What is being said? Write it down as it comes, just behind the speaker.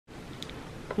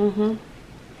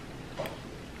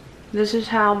This is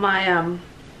how my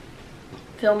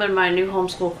filming my new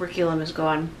homeschool curriculum is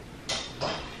going.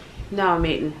 Now I'm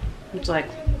eating. It's like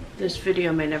this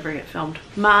video may never get filmed.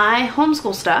 My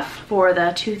homeschool stuff for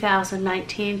the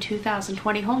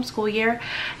 2019-2020 homeschool year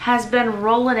has been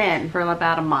rolling in for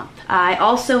about a month. I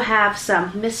also have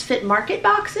some Misfit Market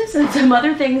boxes and some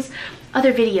other things,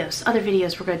 other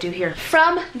videos we're gonna do here.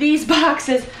 From these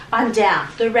boxes on down,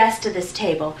 the rest of this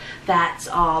table, that's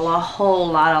all a whole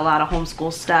lot of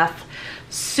homeschool stuff.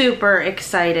 Super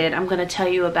excited. I'm gonna tell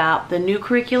you about the new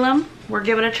curriculum we're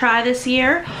giving a try this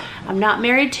year. I'm not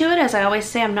married to it. As I always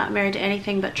say, I'm not married to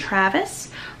anything but Travis,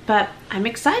 but I'm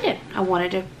excited. I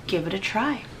wanted to give it a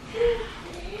try.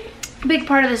 A big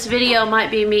part of this video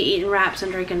might be me eating wraps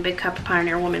and drinking a big cup of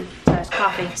Pioneer Woman sized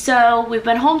coffee. So we've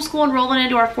been homeschooling, rolling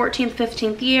into our 14th,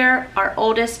 15th year. Our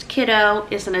oldest kiddo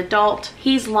is an adult.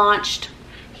 He's launched.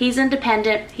 He's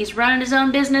independent. He's running his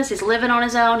own business. He's living on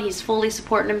his own. He's fully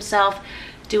supporting himself,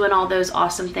 doing all those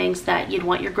awesome things that you'd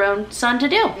want your grown son to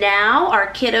do. Now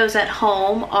our kiddos at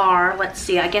home are, let's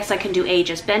see, I guess I can do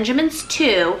ages. Benjamin's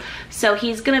 2, so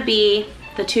he's gonna be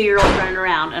the 2-year-old running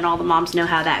around, and all the moms know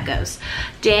how that goes.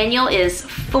 Daniel is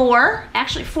 4,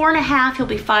 actually 4.5, he'll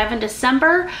be 5 in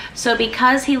December. So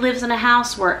because he lives in a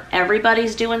house where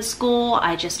everybody's doing school,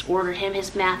 I just ordered him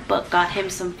his math book, got him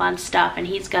some fun stuff, and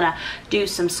he's gonna do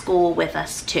some school with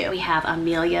us too. We have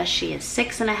Amelia, she is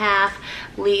 6.5,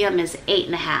 Liam is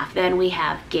 8.5. Then we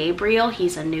have Gabriel,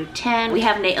 he's a new 10. We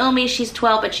have Naomi, she's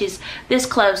 12, but she's this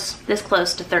close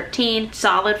to 13,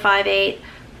 solid 5'8",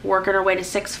 working her way to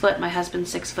 6 foot. My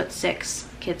husband's 6'6".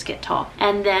 Kids get tall.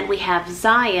 And then we have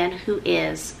Zion, who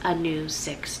is a new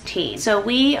 16. So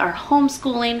we are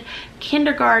homeschooling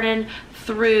kindergarten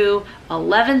through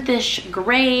 11th-ish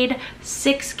grade,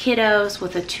 6 kiddos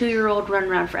with a 2-year-old running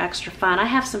around for extra fun. I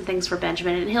have some things for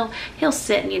Benjamin, and he'll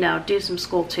sit and, you know, do some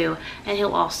school too, and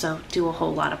he'll also do a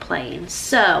whole lot of playing.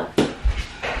 So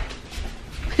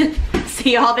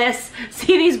see all this?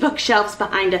 See these bookshelves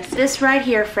behind us? This right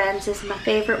here, friends, is my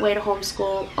favorite way to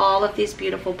homeschool, all of these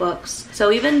beautiful books.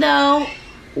 So even though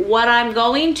what I'm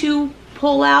going to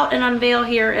pull out and unveil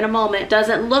here in a moment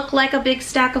doesn't look like a big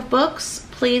stack of books,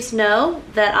 please know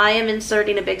that I am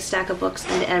inserting a big stack of books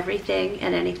into everything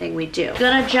and anything we do.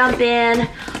 Gonna jump in,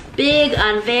 big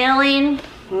unveiling.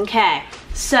 Okay,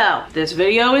 so this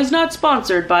video is not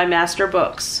sponsored by Master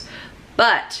Books,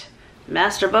 but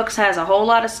Master Books has a whole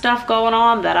lot of stuff going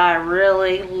on that I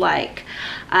really like,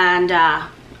 and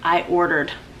I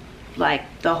ordered like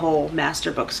the whole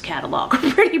Master Books catalog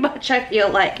pretty much, I feel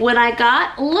like. When I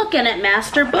got looking at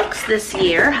Master Books this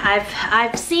year,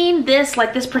 I've seen this,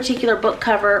 like this particular book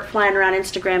cover flying around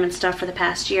Instagram and stuff for the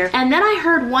past year, and then I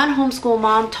heard one homeschool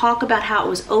mom talk about how it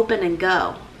was open and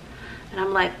go, and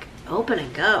I'm like, open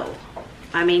and go?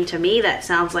 I mean, to me that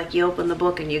sounds like you open the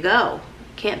book and you go.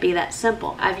 Can't be that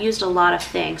simple. I've used a lot of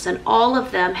things, and all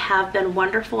of them have been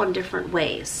wonderful in different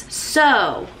ways.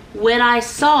 So when I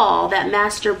saw that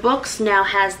Master Books now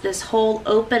has this whole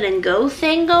open and go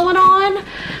thing going on,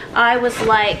 I was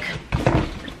like,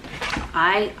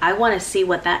 I want to see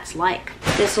what that's like.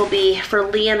 This will be for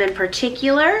Liam in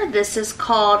particular. This is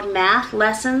called Math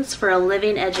Lessons for a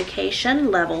Living Education,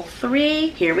 Level 3.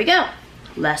 Here we go.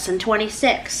 Lesson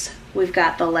 26. We've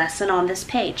got the lesson on this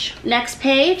page. Next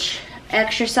page.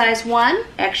 Exercise 1,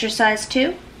 exercise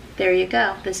 2, there you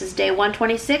go. This is day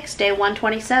 126, day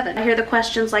 127. I hear the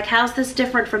questions like, how's this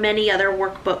different from any other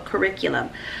workbook curriculum?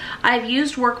 I've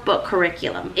used workbook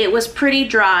curriculum. It was pretty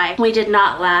dry. We did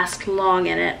not last long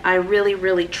in it. I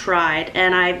really tried,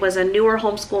 and I was a newer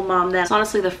homeschool mom. That's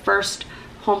honestly the first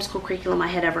homeschool curriculum I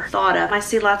had ever thought of. I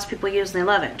see lots of people use and they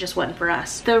love it. It just wasn't for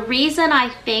us. The reason I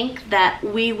think that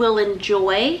we will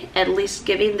enjoy at least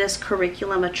giving this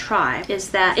curriculum a try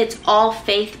is that it's all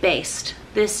faith-based.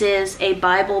 This is a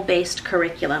Bible-based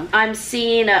curriculum. I'm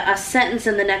seeing a sentence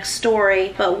in the next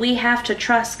story, but we have to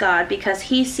trust God because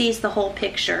He sees the whole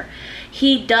picture.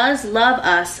 He does love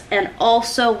us and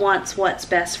also wants what's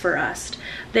best for us.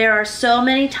 There are so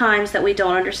many times that we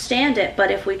don't understand it,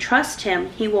 but if we trust Him,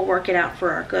 He will work it out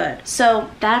for our good. So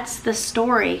that's the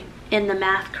story in the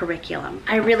math curriculum.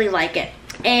 I really like it.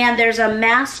 And there's a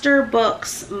Master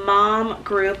Books mom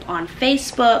group on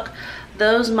Facebook.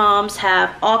 Those moms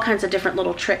have all kinds of different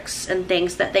little tricks and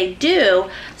things that they do.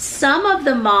 Some of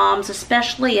the moms,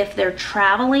 especially if they're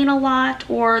traveling a lot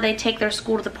or they take their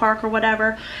school to the park or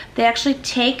whatever, they actually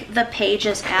take the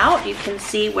pages out. You can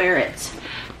see where it's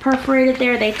perforated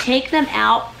there. They take them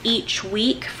out each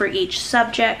week for each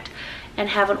subject and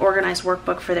have an organized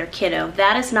workbook for their kiddo.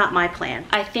 That is not my plan.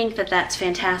 I think that that's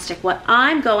fantastic. What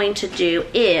I'm going to do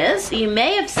is, you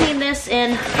may have seen this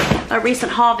in a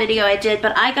recent haul video I did,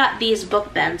 but I got these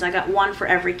book bins. I got one for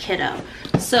every kiddo.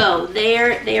 So they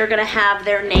are gonna have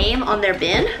their name on their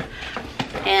bin.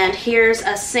 And here's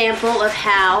a sample of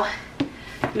how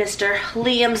Mr.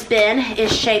 Liam's bin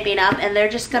is shaping up, and they're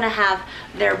just gonna have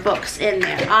their books in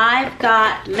there. I've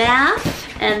got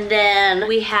math, and then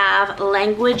we have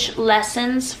language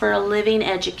lessons for a living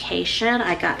education.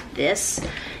 I got this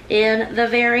in the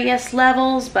various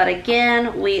levels, but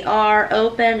again, we are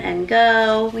open and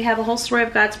go. We have a whole story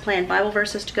of God's plan, Bible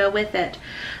verses to go with it.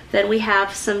 Then we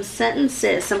have some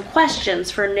sentences, some questions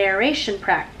for narration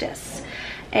practice,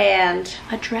 and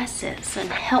addresses and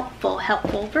helpful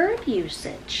verb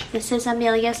usage. This is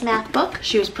Amelia's math book.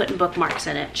 She was putting bookmarks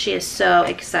in it. She is so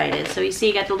excited. So you see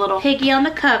you got the little piggy on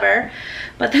the cover,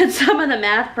 but then some of the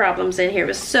math problems in here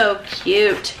was so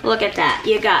cute. Look at that.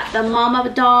 You got the mama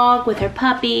dog with her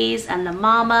puppies and the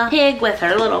mama pig with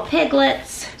her little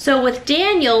piglets. So with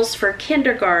Daniel's for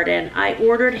kindergarten, I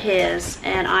ordered his,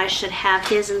 and I should have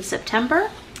his in September.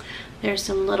 There's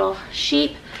some little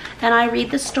sheep, and I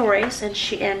read the stories, and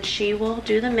she will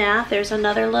do the math. There's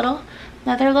another little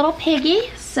piggy,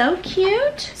 so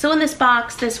cute. So in this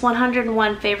box, this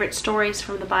 101 favorite stories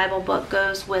from the Bible book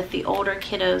goes with the older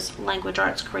kiddos language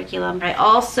arts curriculum. I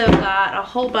also got a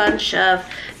whole bunch of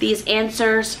these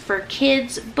answers for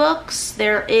kids books.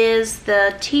 There is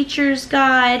the teacher's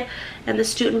guide and the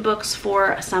student books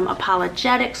for some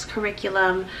apologetics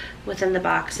curriculum within the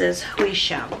boxes. We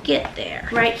shall get there.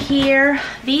 Right here,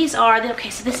 these are the,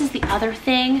 okay, so this is the other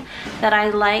thing that I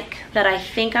like, that I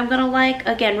think I'm gonna like.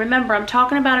 Again, remember, I'm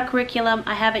talking about a curriculum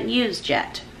I haven't used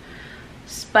yet,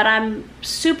 but I'm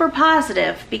super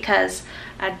positive because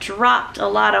I dropped a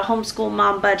lot of homeschool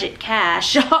mom budget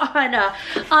cash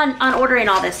on ordering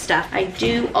all this stuff. I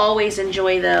do always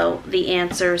enjoy, though, the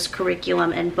answers,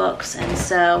 curriculum, and books, and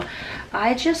so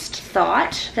I just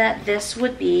thought that this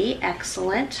would be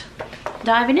excellent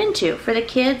diving into for the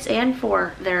kids and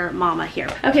for their mama here.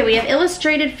 Okay, we have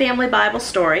illustrated family Bible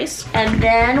stories, and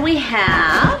then we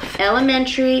have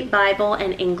elementary Bible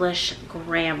and English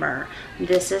grammar.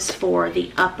 This is for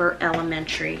the upper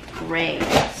elementary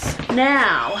grades.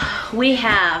 Now, we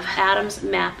have Adam's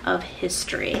map of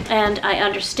history, and I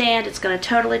understand it's going to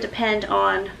totally depend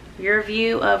on your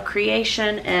view of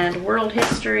creation and world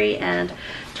history and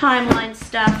timeline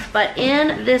stuff, but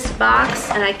in this box,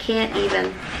 and I can't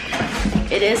even,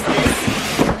 it is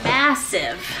this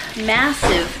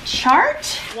massive chart.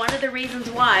 One of the reasons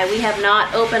why we have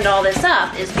not opened all this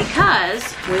up is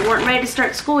because we weren't ready to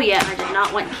start school yet. I did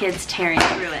not want kids tearing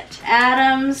through it.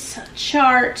 Adam's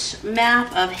chart,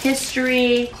 map of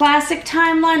history, classic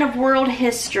timeline of world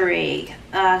history,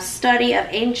 study of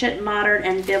ancient, modern,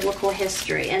 and biblical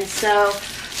history. And so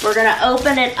we're gonna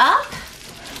open it up,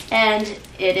 and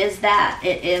it is that.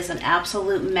 It is an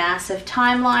absolute massive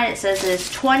timeline. It says it is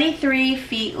 23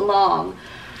 feet long,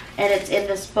 and it's in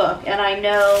this book. And I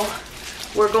know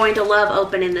we're going to love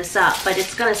opening this up, but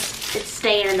it's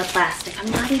staying in the plastic.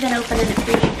 I'm not even opening it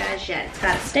for you guys yet. It's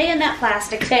got to stay in that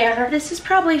plastic there. This is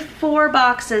probably 4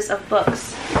 boxes of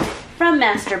books from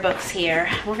Master Books here.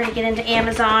 We're gonna get into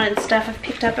Amazon and stuff I've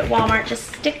picked up at Walmart.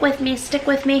 Just stick with me, stick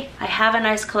with me. I have a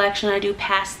nice collection. I do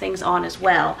pass things on as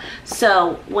well.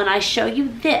 So when I show you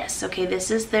this, okay, this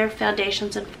is their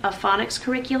Foundations of Phonics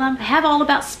curriculum. I have all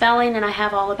about spelling and I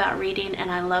have all about reading,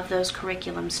 and I love those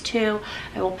curriculums too.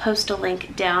 I will post a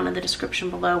link down in the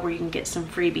description below where you can get some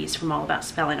freebies from All About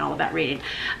Spelling, All About Reading.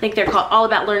 I think they're called All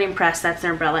About Learning Press. That's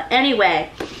their umbrella.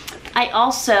 Anyway, I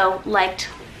also liked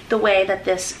the way that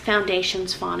this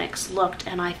Foundations Phonics looked,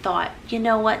 and I thought, you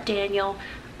know what, Daniel,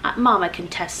 Mama can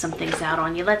test some things out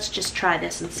on you. Let's just try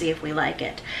this and see if we like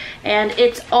it. And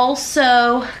it's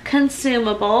also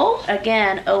consumable.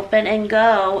 Again, open and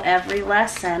go every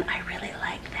lesson. I really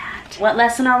like that. What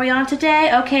lesson are we on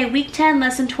today? Okay, week 10,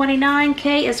 lesson 29.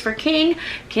 K is for King.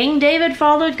 King David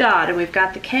followed God. And we've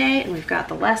got the K and we've got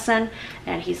the lesson,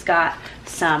 and he's got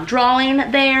some drawing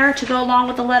there to go along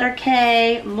with the letter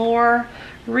K, more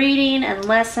reading and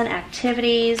lesson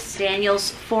activities.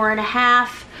 Daniel's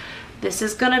 4.5. This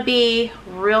is gonna be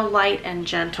real light and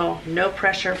gentle, no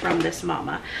pressure from this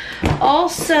mama.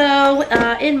 Also,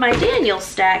 in my Daniel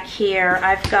stack here,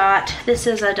 I've got, this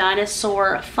is a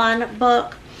dinosaur fun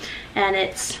book, and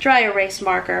it's dry erase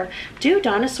marker. Do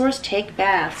dinosaurs take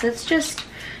baths? It's just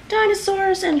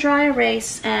dinosaurs and dry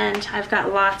erase, and I've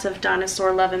got lots of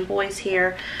dinosaur loving boys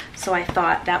here, so I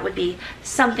thought that would be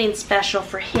something special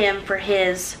for him for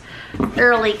his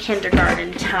early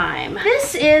kindergarten time.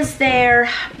 This is their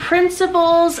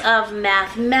Principles of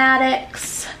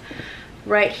Mathematics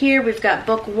Right here we've got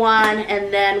book 1,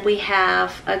 and then we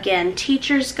have, again,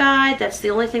 teacher's guide. That's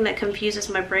the only thing that confuses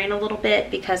my brain a little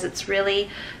bit because it's really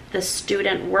the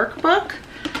student workbook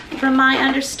from my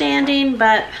understanding.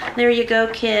 But there you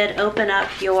go, kid. Open up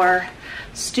your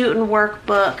student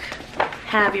workbook,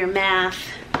 have your math,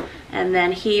 and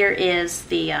then here is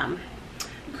the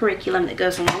curriculum that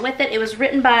goes along with it. It was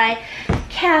written by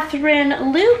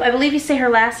Catherine Loop. I believe you say her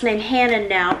last name Hannon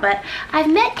now, but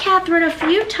I've met Catherine a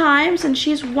few times and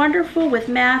she's wonderful with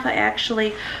math. I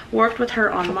actually worked with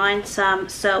her on mine some,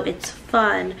 so it's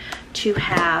fun to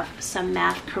have some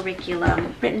math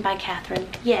curriculum written by Catherine.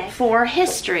 Yay. For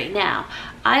history. Now,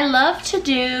 I love to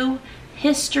do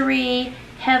history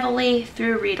heavily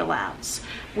through read-alouds.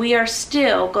 We are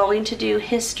still going to do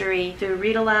history through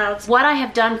read-alouds. What I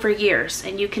have done for years,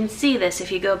 and you can see this if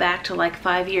you go back to like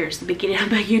 5 years, the beginning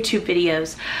of my YouTube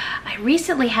videos, I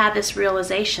recently had this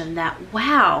realization that,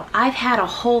 wow, I've had a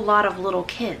whole lot of little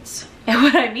kids. And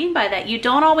what I mean by that, you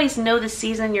don't always know the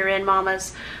season you're in,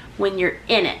 mamas, when you're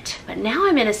in it. But now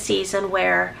I'm in a season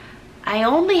where I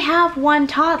only have one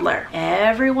toddler.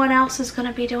 Everyone else is going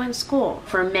to be doing school.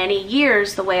 For many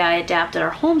years, the way I adapted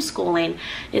our homeschooling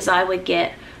is I would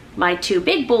get my 2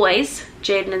 big boys,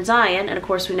 Jaden and Zion, and of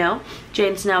course we know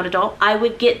Jaden's now an adult. I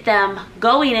would get them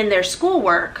going in their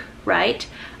schoolwork, right?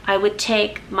 I would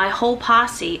take my whole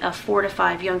posse of 4 to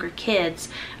 5 younger kids.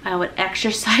 I would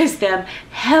exercise them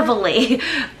heavily.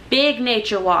 Big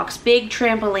nature walks, big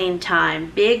trampoline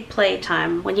time, big play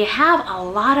time. When you have a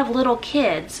lot of little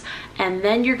kids and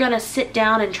then you're gonna sit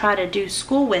down and try to do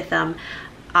school with them,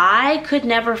 I could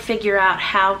never figure out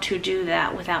how to do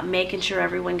that without making sure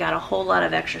everyone got a whole lot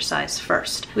of exercise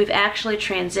first. We've actually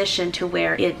transitioned to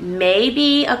where it may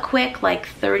be a quick, like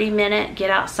 30-minute get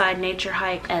outside nature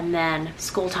hike and then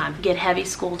school time. Get heavy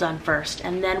school done first.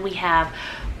 And then we have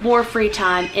more free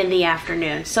time in the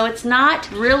afternoon. So it's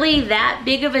not really that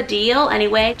big of a deal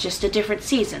anyway, just a different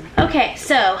season. Okay,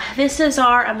 so this is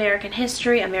our American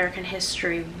History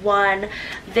 1.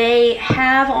 They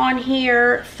have on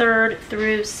here 3rd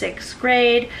through 6th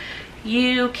grade.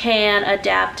 You can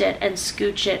adapt it and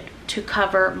scooch it to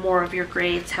cover more of your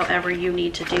grades, however you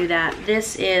need to do that.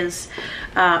 This is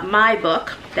my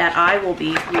book that I will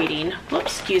be reading,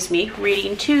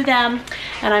 reading to them,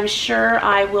 and I'm sure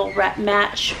I will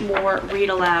match more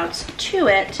read-alouds to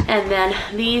it. And then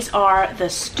these are the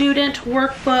student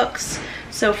workbooks.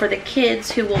 So for the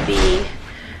kids who will be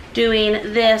doing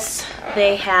this,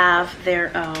 they have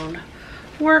their own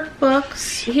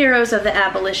workbooks. Heroes of the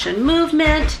Abolition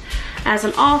Movement. As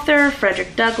an author,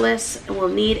 Frederick Douglass will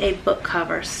need a book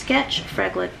cover. Sketch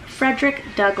Frederick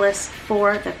Douglass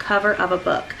for the cover of a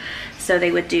book. So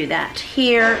they would do that.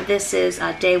 Here, this is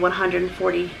day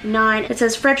 149. It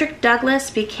says, Frederick Douglass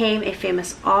became a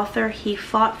famous author. He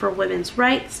fought for women's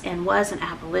rights and was an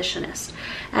abolitionist.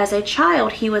 As a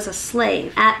child, he was a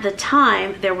slave. At the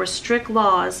time, there were strict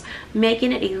laws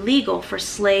making it illegal for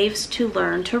slaves to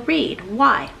learn to read.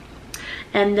 Why?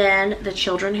 And then the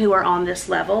children who are on this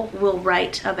level will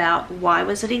write about why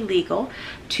was it illegal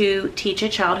to teach a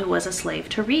child who was a slave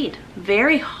to read.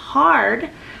 Very hard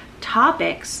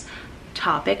topics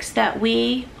that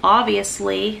we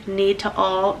obviously need to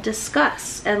all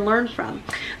discuss and learn from.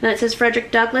 Then it says Frederick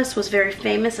Douglass was very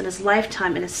famous in his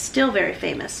lifetime and is still very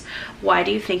famous. Why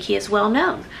do you think he is well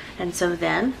known? And so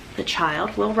then the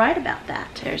child will write about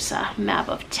that. There's a map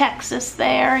of Texas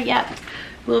there. Yep.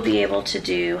 We'll be able to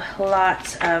do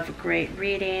lots of great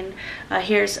reading.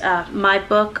 Here's my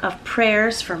book of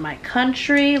prayers for my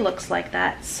country. Looks like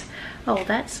that's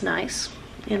nice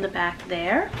in the back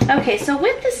there. Okay, so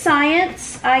with the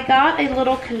science, I got a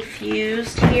little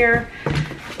confused here.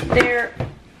 They're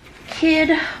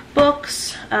kid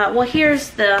books. Well,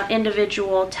 here's the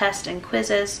individual test and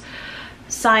quizzes.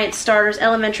 Science starters,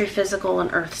 elementary physical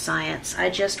and earth science. I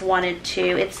just wanted to,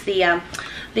 it's the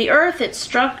earth,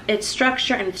 its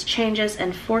structure and its changes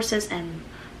and forces and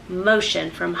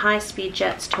motion from high-speed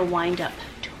jets to wind-up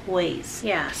toys.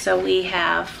 Yeah, so we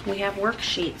have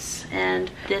worksheets,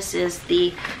 and this is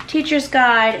the teacher's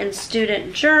guide and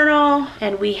student journal,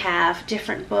 and we have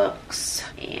different books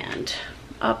and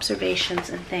observations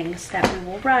and things that we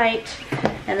will write.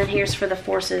 And then here's for the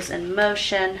forces and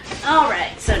motion. All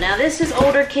right, so now this is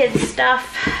older kids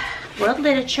stuff, world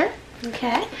literature.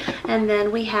 Okay, and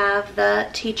then we have the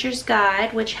teacher's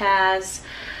guide, which has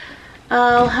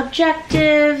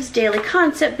objectives, daily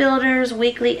concept builders,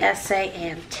 weekly essay,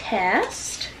 and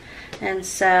test. And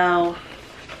so,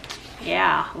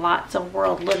 yeah, lots of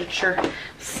world literature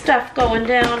stuff going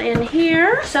down in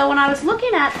here. So when I was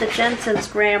looking at the Jensen's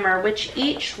grammar, which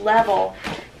each level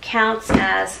counts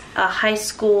as a high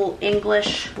school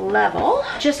English level.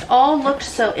 Just all looked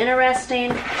so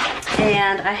interesting,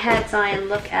 and I had Zion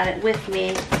look at it with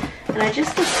me, and I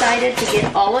just decided to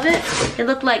get all of it. It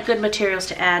looked like good materials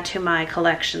to add to my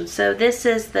collection. So this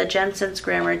is the Jensen's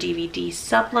Grammar DVD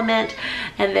supplement,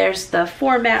 and there's the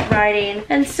format writing.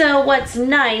 And so what's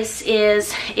nice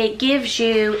is it gives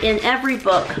you, in every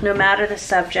book, no matter the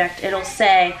subject, it'll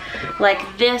say,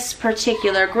 like, this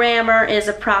particular grammar is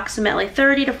approximately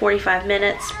 30 to 45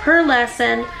 minutes per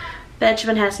lesson.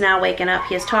 Benjamin has now waken up.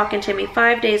 He is talking to me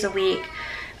 5 days a week.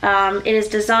 It is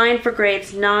designed for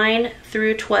grades 9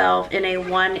 through 12 in a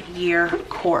 1-year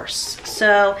course.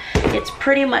 So it's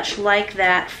pretty much like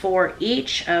that for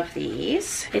each of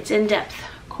these. It's in-depth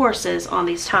courses on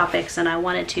these topics, and I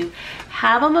wanted to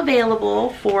have them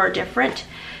available for different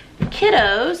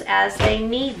kiddos as they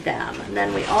need them. And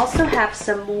then we also have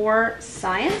some more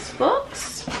science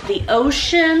books. The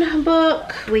ocean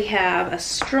book, we have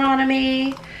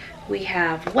astronomy, we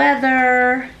have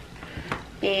weather,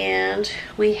 and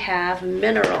we have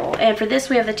mineral. And for this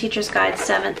we have the Teacher's Guide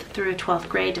 7th through 12th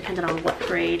grade, depending on what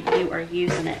grade you are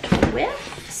using it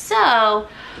with. So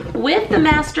with the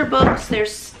master books,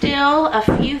 there's still a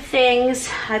few things.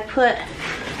 I put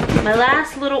my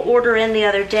last little order in the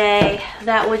other day.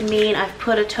 That would mean I've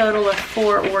put a total of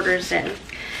 4 orders in.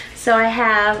 So I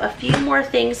have a few more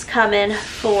things coming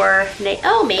for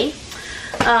Naomi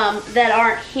that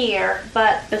aren't here,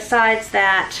 but besides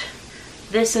that,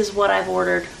 this is what I've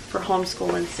ordered for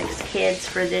homeschooling 6 kids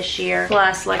for this year.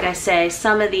 Plus, like I say,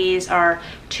 some of these are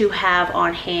to have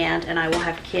on hand, and I will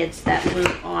have kids that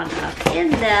move on up in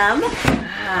them.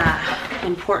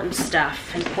 Important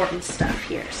stuff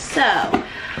here. So,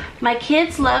 my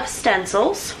kids love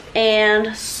stencils,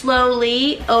 and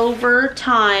slowly over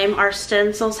time our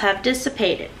stencils have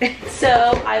dissipated. So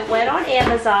I went on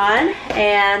Amazon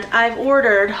and I've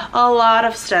ordered a lot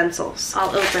of stencils.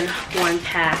 I'll open one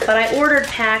pack, but I ordered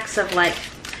packs of like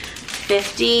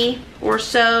 50 or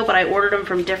so, but I ordered them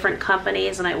from different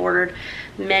companies, and I ordered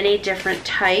many different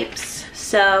types.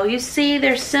 So you see,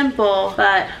 they're simple,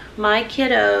 but my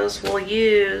kiddos will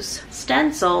use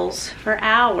stencils for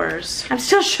hours. I'm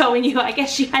still showing you, I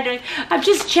guess I'm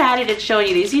just chatting and showing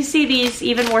you these. You see these,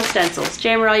 even more stencils.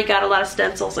 Jamerrill, you got a lot of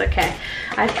stencils? Okay,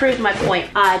 I proved my point.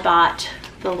 I bought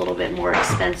the little bit more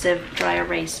expensive dry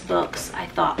erase books. I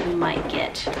thought we might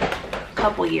get a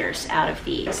couple years out of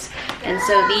these. And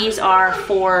so these are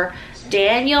for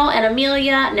Daniel and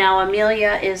Amelia. Now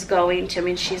Amelia is going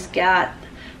to,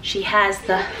 she has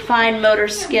the fine motor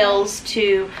skills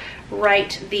to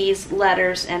write these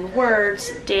letters and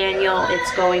words. Daniel,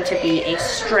 it's going to be a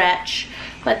stretch,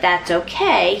 but that's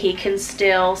okay. He can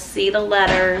still see the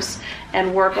letters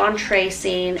and work on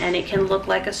tracing, and it can look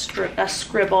like a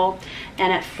scribble.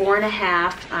 And at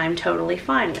 4.5, I'm totally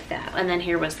fine with that. And then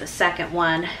here was the second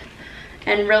one.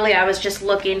 And really, I was just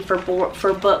looking for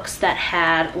books that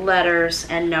had letters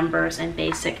and numbers and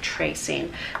basic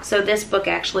tracing. So this book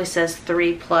actually says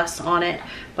 3+ on it,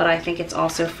 but I think it's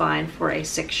also fine for a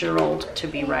 6-year-old to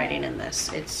be writing in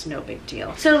this. It's no big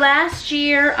deal. So last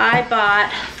year, I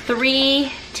bought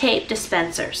 3 tape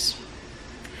dispensers.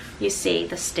 You see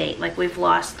the state, like we've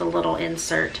lost the little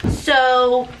insert.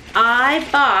 So I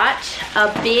bought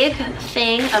a big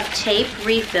thing of tape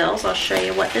refills. I'll show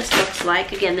you what this looks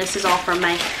like. Again, this is all from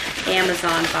my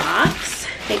Amazon box.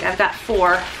 I think I've got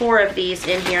four of these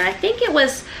in here. I think it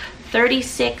was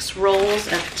 36 rolls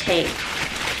of tape.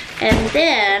 And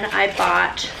then I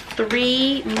bought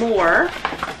 3 more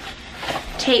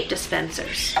tape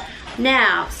dispensers.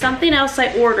 Now, something else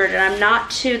I ordered, and I'm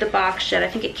not to the box yet, I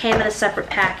think it came in a separate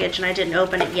package and I didn't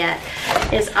open it yet,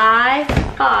 is I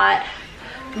bought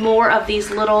more of these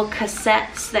little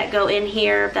cassettes that go in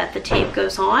here that the tape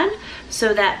goes on,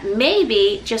 so that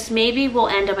maybe, just maybe, we'll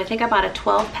end up, I think I bought a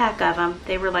 12-pack of them.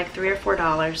 They were like $3 or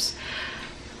 $4.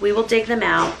 We will dig them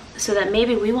out so that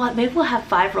maybe we'll have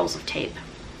 5 rolls of tape.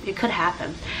 It could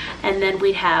happen. And then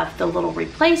we'd have the little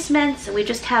replacements, and we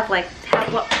just have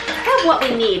what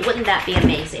we need. Wouldn't that be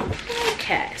amazing?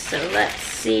 Okay, so let's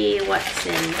see what's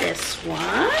in this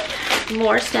one.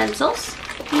 More stencils,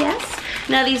 yes.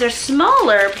 Now these are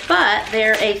smaller, but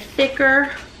they're a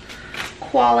thicker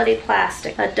quality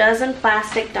plastic. A dozen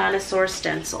plastic dinosaur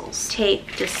stencils.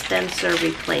 Tape dispenser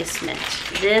replacement.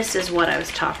 This is what I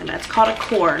was talking about. It's called a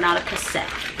core, not a cassette.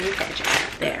 Okay,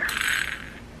 Jamerrill, there.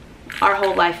 Our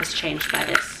whole life has changed by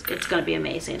this. It's going to be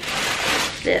amazing.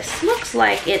 This looks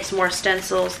like it's more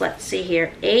stencils. Let's see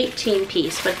here, 18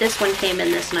 piece, but this one came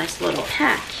in this nice little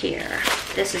pack here.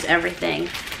 This is everything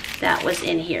that was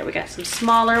in here. We got some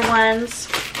smaller ones.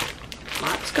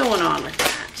 Lots going on with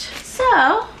that.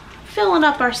 So, filling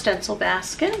up our stencil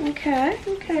basket. Okay,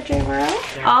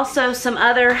 Jamerrill. Also, some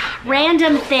other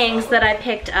random things that I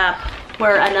picked up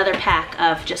were another pack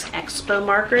of just expo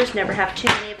markers. Never have too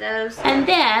many of those. And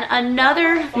then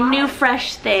another new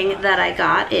fresh thing that I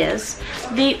got is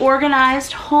the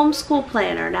organized homeschool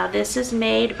planner. Now this is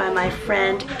made by my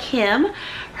friend Kim.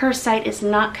 Her site is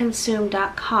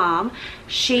notconsumed.com.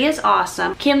 She is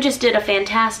awesome. Kim just did a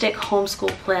fantastic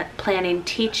homeschool planning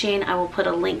teaching. I will put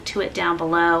a link to it down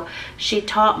below. She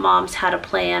taught moms how to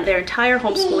plan their entire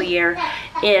homeschool year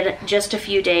in just a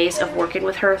few days of working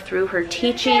with her through her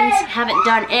teachings. Haven't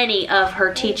done any of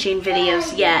her teaching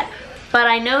videos yet, but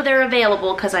I know they're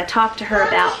available because I talked to her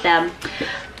about them.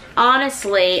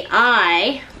 Honestly,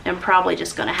 I am probably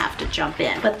just gonna have to jump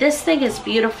in. But this thing is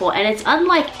beautiful and it's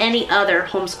unlike any other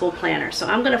homeschool planner. So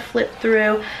I'm gonna flip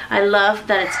through. I love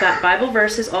that it's got Bible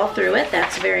verses all through it.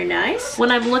 That's very nice.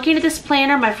 When I'm looking at this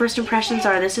planner, my first impressions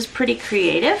are this is pretty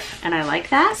creative and I like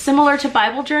that. Similar to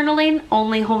Bible journaling,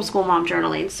 only homeschool mom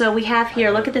journaling. So we have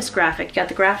here, look at this graphic. You got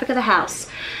the graphic of the house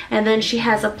and then she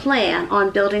has a plan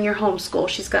on building your homeschool.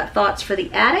 She's got thoughts for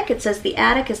the attic. It says the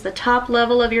attic is the top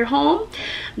level of your home.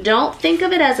 Don't think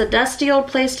of it as a dusty old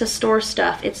place to store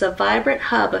stuff. It's a vibrant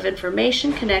hub of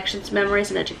information, connections,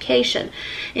 memories, and education.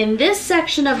 In this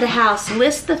section of the house,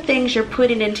 list the things you're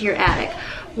putting into your attic.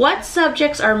 What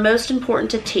subjects are most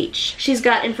important to teach? She's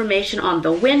got information on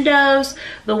the windows.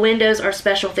 The windows are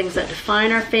special things that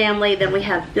define our family. Then we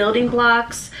have building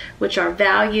blocks, which are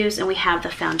values, and we have the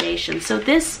foundation. So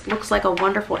this looks like a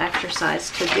wonderful exercise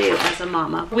to do as a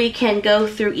mama. We can go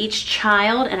through each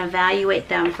child and evaluate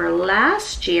them for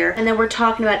last year. And then we're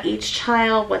talking about each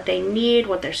child, what they need,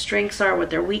 what their strengths are, what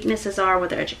their weaknesses are, what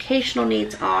their educational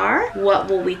needs are. What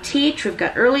will we teach? We've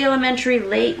got early elementary,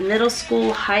 late middle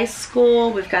school, high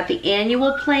school. We've got the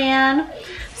annual plan.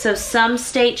 So some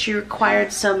states you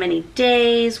required so many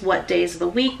days, what days of the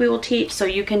week we will teach. So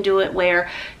you can do it where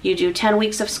you do 10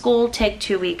 weeks of school, take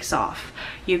 2 weeks off.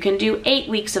 You can do 8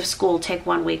 weeks of school, take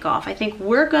 1 week off. I think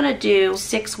we're gonna do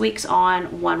 6 weeks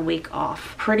on, 1 week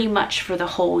off, pretty much for the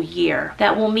whole year.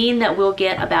 That will mean that we'll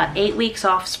get about 8 weeks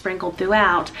off sprinkled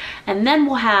throughout, and then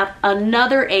we'll have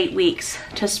another 8 weeks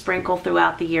to sprinkle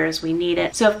throughout the year as we need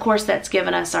it. So of course that's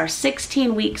given us our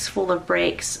 16 weeks full of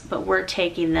breaks, but we're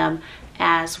taking them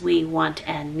as we want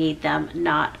and need them,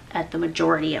 not at the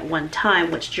majority at one time,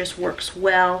 which just works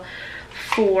well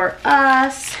for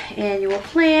us. Annual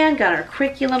plan, got our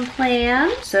curriculum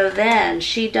plan. So then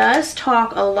she does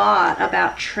talk a lot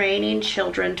about training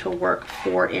children to work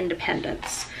for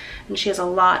independence. And she has a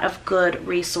lot of good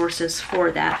resources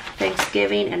for that.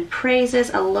 Thanksgiving and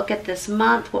praises, a look at this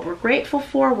month, what we're grateful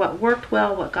for, what worked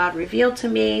well, what God revealed to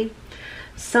me,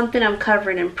 something I'm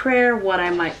covering in prayer, what I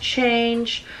might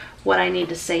change, what I need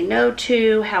to say no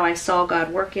to, how I saw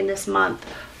God working this month.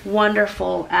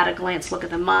 Wonderful at a glance look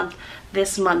at the month.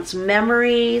 This month's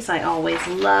memories, I always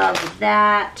love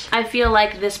that. I feel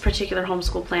like this particular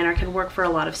homeschool planner can work for a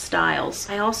lot of styles.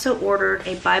 I also ordered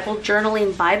a Bible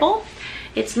journaling Bible.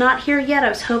 It's not here yet. I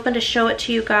was hoping to show it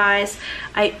to you guys.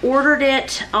 I ordered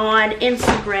it on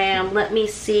Instagram. Let me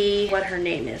see what her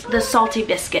name is. The Salty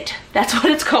Biscuit. That's what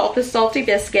it's called, the Salty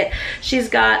Biscuit. She's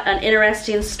got an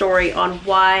interesting story on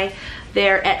why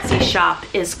their Etsy shop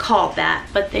is called that,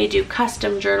 but they do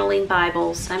custom journaling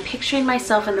Bibles. I'm picturing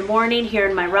myself in the morning here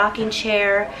in my rocking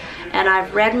chair, and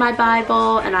I've read my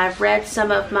Bible, and I've read some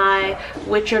of my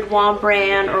Richard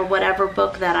Wombrand or whatever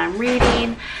book that I'm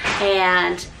reading,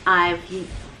 and I'm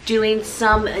doing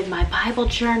some in my Bible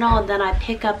journal, and then I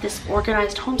pick up this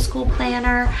organized homeschool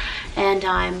planner, and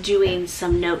I'm doing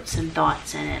some notes and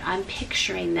thoughts in it. I'm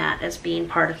picturing that as being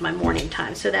part of my morning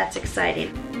time, so that's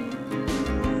exciting.